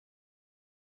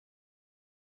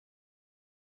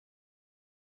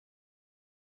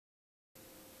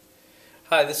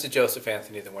Hi, this is Joseph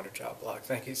Anthony, the Wonder Child blog.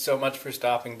 Thank you so much for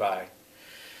stopping by.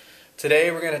 Today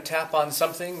we're going to tap on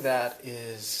something that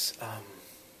is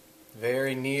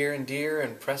very near and dear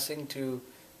and pressing to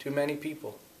many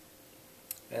people.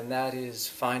 And that is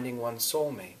finding one's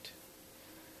soulmate.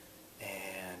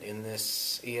 And in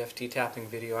this EFT tapping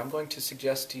video, I'm going to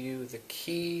suggest to you the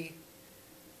key,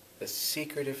 the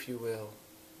secret, if you will,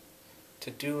 to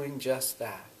doing just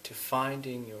that, to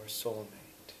finding your soulmate.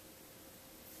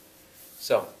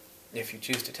 So, if you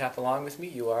choose to tap along with me,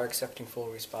 you are accepting full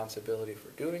responsibility for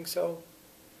doing so.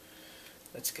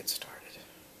 Let's get started.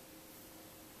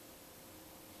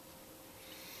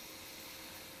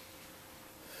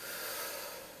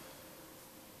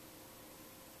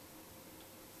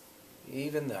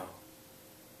 Even though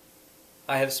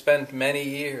I have spent many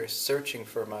years searching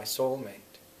for my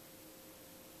soulmate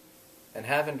and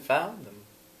haven't found them,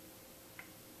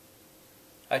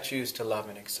 I choose to love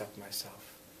and accept myself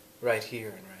right here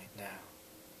and right now.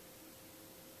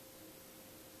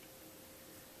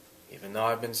 Even though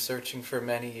I've been searching for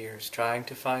many years, trying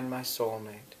to find my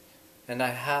soulmate, and I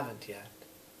haven't yet,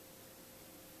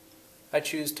 I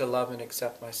choose to love and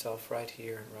accept myself right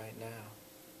here and right now.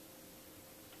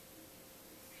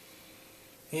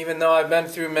 Even though I've been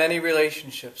through many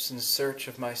relationships in search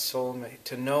of my soulmate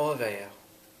to no avail,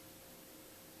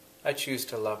 I choose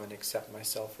to love and accept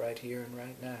myself right here and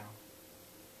right now.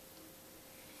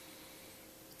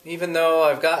 Even though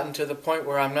I've gotten to the point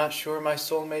where I'm not sure my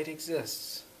soulmate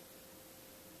exists,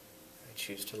 I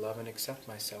choose to love and accept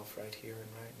myself right here and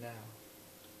right now.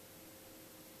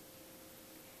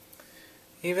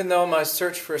 Even though my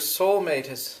search for a soulmate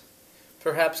has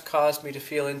perhaps caused me to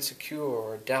feel insecure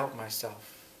or doubt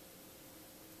myself,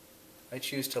 I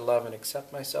choose to love and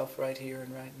accept myself right here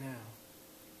and right now.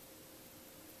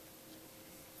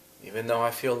 Even though I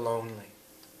feel lonely,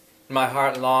 my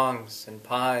heart longs and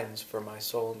pines for my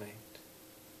soulmate,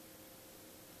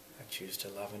 I choose to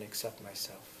love and accept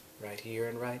myself right here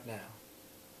and right now.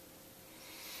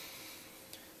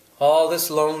 All this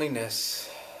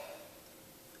loneliness,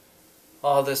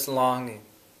 all this longing,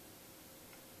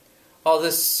 all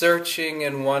this searching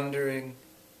and wondering,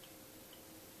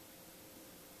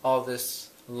 all this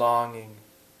longing,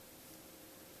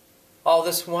 all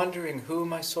this wondering who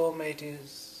my soulmate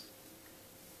is,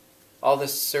 all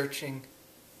this searching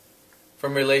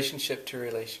from relationship to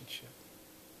relationship,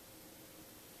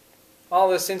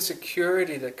 all this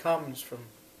insecurity that comes from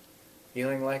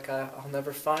feeling like I'll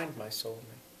never find my soulmate,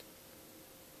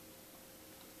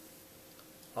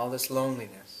 all this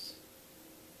loneliness,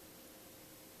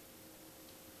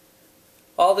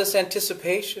 all this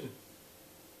anticipation.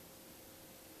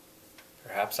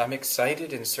 Perhaps I'm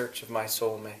excited in search of my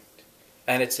soulmate,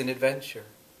 and it's an adventure.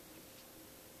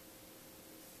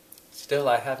 Still,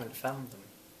 I haven't found them.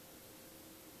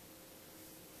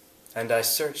 And I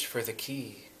search for the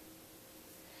key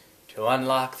to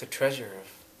unlock the treasure of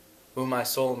who my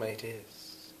soulmate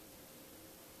is.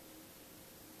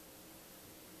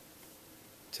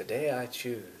 Today I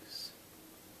choose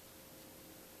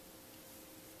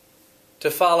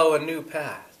to follow a new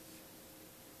path.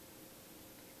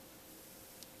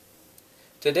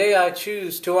 Today I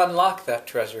choose to unlock that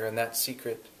treasure and that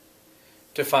secret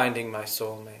to finding my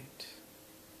soulmate.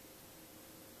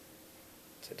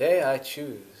 Today I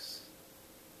choose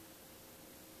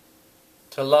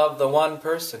to love the one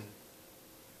person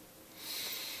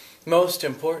most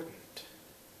important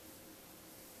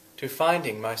to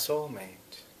finding my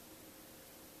soulmate.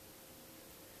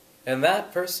 And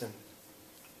that person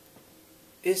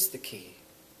is the key.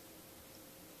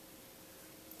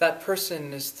 That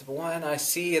person is the one I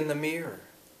see in the mirror.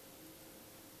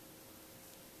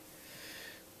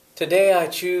 Today I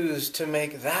choose to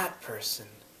make that person,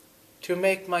 to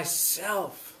make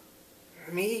myself,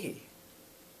 me,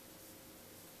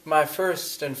 my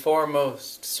first and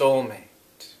foremost soulmate.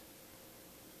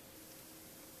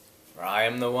 For I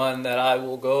am the one that I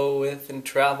will go with and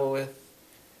travel with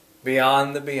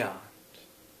beyond the beyond.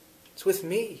 It's with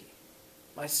me,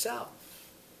 myself.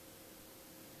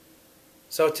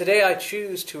 So today I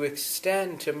choose to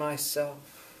extend to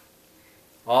myself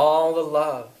all the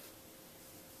love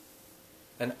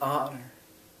and honor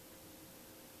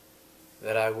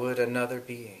that I would another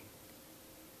being.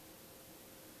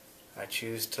 I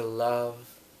choose to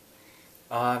love,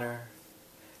 honor,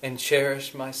 and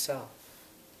cherish myself.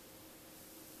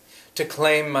 To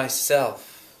claim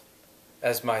myself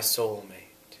as my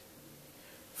soulmate,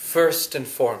 first and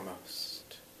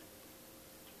foremost.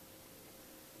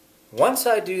 Once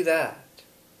I do that,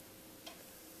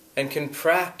 and can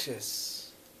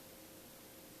practice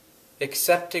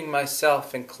accepting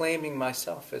myself and claiming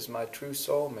myself as my true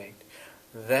soulmate,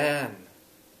 then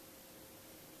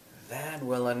then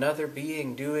will another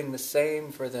being doing the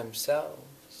same for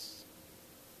themselves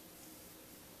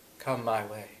come my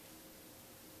way.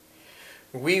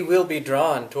 We will be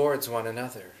drawn towards one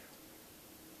another.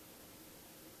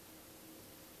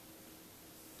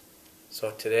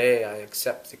 So today I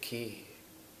accept the key,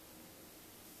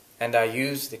 and I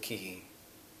use the key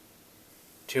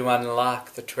to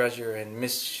unlock the treasure and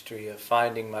mystery of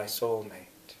finding my soulmate.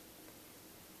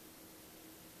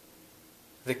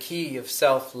 The key of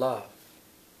self-love,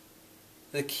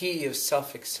 the key of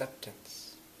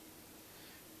self-acceptance,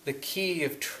 the key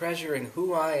of treasuring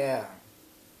who I am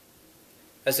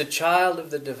as a child of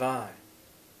the divine.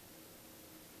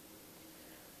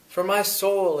 For my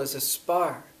soul is a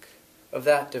spark of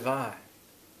that divine.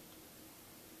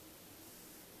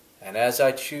 And as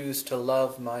I choose to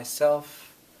love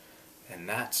myself and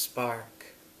that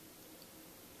spark,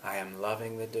 I am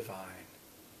loving the divine.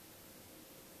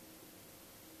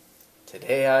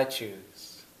 Today I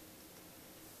choose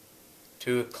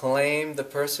to acclaim the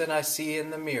person I see in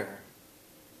the mirror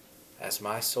as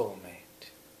my soulmate.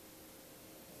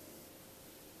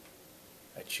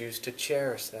 I choose to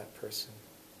cherish that person.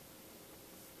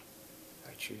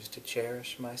 I choose to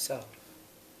cherish myself.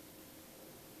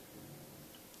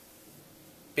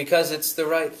 Because it's the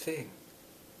right thing.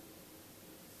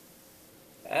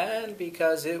 And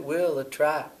because it will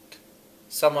attract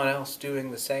someone else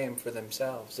doing the same for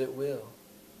themselves. It will.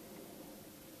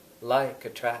 Like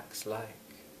attracts like.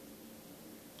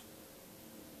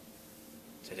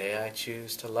 Today I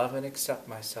choose to love and accept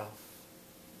myself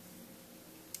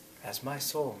as my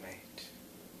soulmate,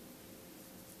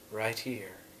 right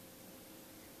here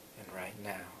and right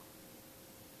now.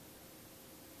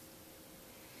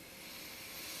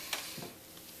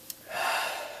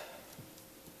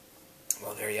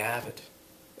 Well, there you have it.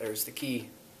 There's the key.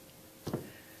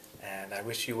 And I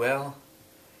wish you well,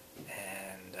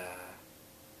 and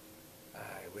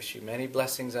I wish you many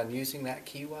blessings on using that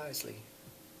key wisely.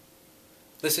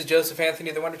 This is Joseph Anthony,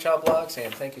 the Wonder Child blog,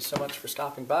 saying thank you so much for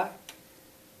stopping by.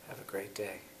 Have a great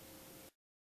day.